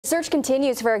search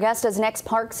continues for Augusta's next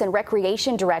Parks and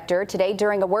Recreation Director. Today,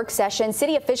 during a work session,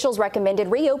 city officials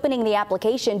recommended reopening the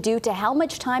application due to how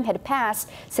much time had passed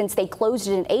since they closed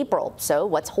it in April. So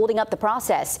what's holding up the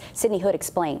process? Sydney Hood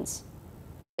explains.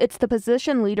 It's the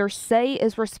position leaders say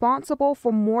is responsible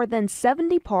for more than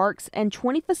 70 parks and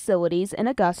 20 facilities in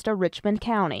Augusta, Richmond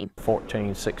County.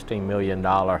 $16 million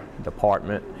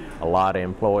department, a lot of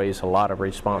employees, a lot of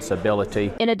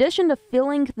responsibility. In addition to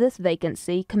filling this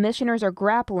vacancy, commissioners are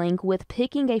grappling with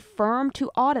picking a firm to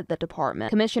audit the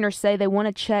department. Commissioners say they want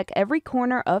to check every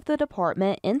corner of the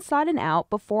department inside and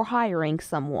out before hiring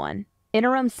someone.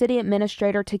 Interim City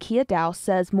Administrator Takia Dow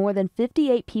says more than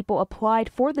 58 people applied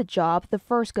for the job the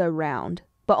first go-round,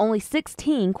 but only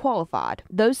 16 qualified.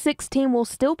 Those 16 will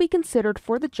still be considered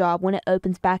for the job when it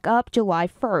opens back up July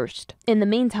 1st. In the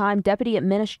meantime, Deputy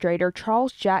Administrator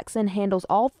Charles Jackson handles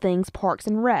all things Parks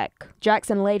and Rec.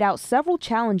 Jackson laid out several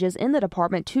challenges in the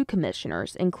department to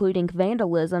commissioners, including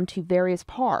vandalism to various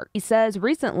parks. He says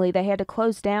recently they had to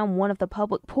close down one of the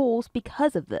public pools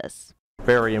because of this.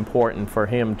 Very important for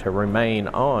him to remain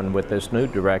on with this new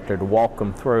director to walk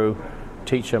them through,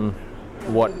 teach them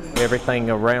everything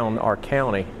around our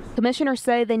county. Commissioners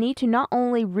say they need to not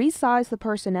only resize the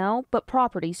personnel, but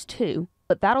properties too.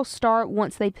 But that'll start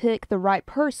once they pick the right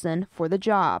person for the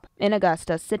job. In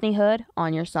Augusta, Sydney Hood,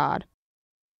 on your side.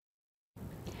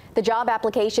 The job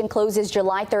application closes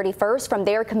July 31st. From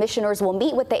there, commissioners will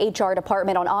meet with the HR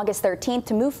department on August 13th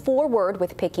to move forward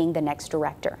with picking the next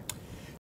director.